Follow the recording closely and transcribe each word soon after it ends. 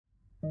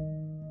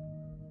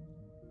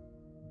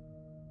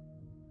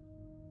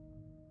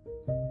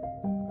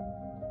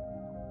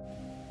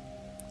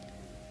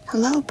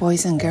Hello,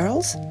 boys and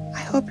girls. I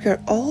hope you're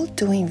all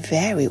doing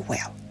very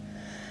well.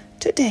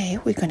 Today,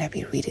 we're going to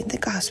be reading the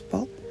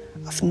Gospel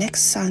of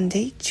next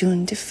Sunday,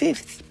 June the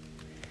 5th,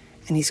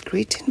 and it's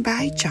written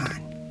by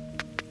John.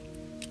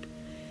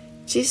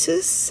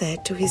 Jesus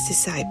said to his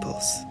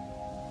disciples,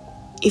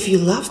 "If you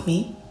love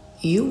me,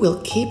 you will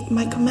keep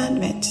my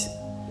commandments,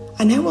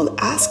 and I will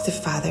ask the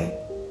Father,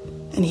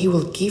 and he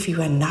will give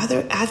you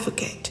another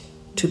advocate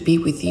to be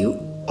with you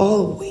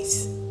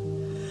always.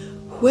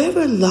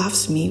 Whoever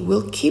loves me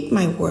will keep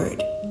my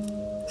word,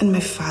 and my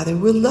Father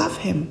will love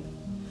him,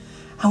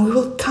 and we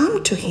will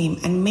come to him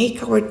and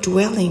make our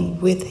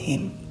dwelling with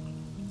him.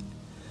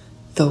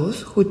 Those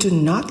who do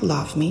not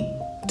love me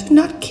do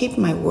not keep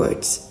my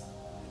words.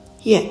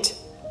 Yet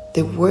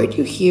the word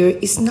you hear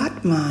is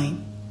not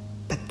mine,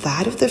 but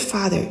that of the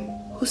Father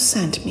who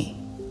sent me.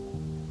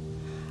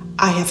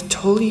 I have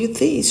told you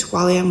this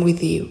while I am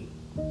with you,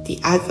 the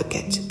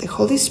Advocate, the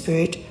Holy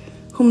Spirit,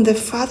 whom the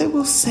Father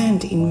will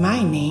send in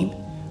my name,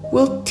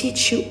 will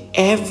teach you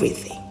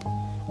everything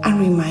and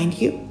remind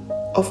you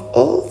of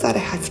all that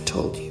I have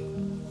told you."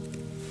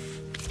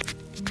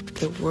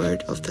 The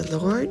word of the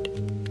Lord.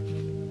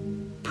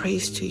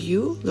 Praise to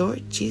you,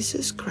 Lord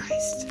Jesus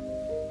Christ.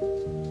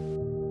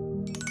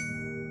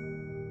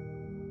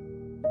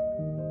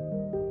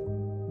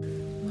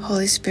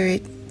 Holy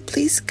Spirit,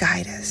 please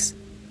guide us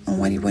on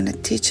what you want to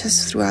teach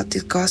us throughout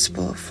the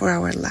gospel for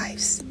our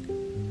lives.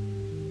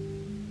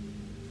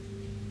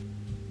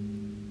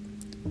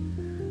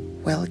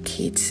 Well,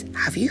 kids,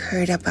 have you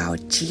heard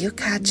about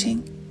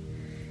geocaching?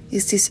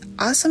 It's this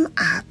awesome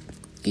app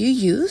you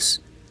use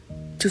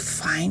to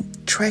find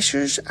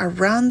treasures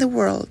around the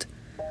world,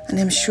 and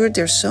I'm sure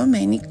there's so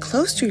many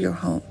close to your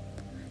home.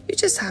 You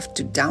just have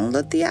to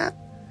download the app,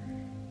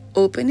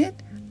 open it,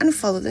 and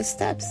follow the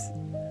steps.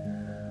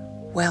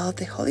 Well,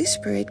 the Holy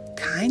Spirit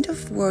kind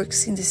of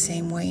works in the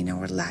same way in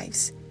our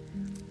lives.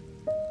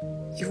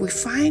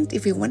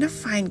 If we want to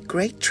find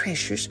great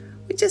treasures,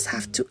 we just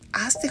have to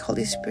ask the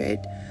Holy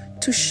Spirit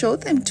to show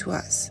them to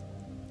us.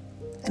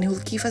 And He will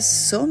give us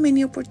so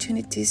many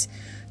opportunities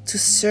to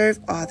serve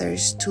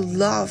others, to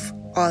love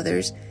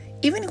others,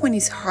 even when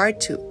it's hard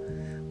to.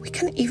 We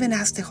can even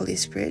ask the Holy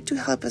Spirit to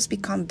help us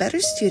become better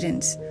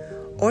students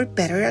or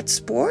better at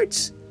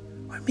sports,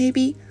 or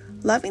maybe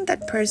loving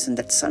that person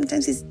that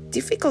sometimes is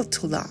difficult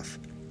to love.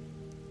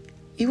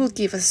 It will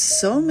give us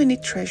so many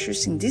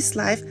treasures in this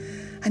life,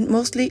 and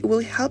mostly it will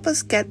help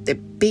us get the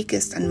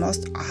biggest and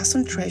most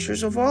awesome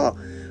treasures of all,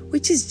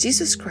 which is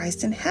Jesus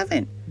Christ in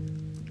heaven.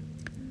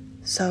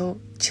 So,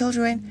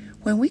 children,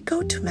 when we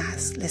go to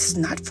Mass, let's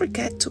not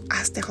forget to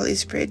ask the Holy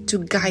Spirit to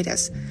guide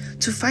us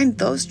to find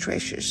those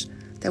treasures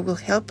that will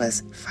help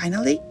us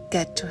finally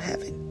get to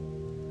heaven.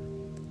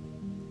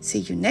 See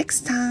you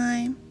next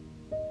time.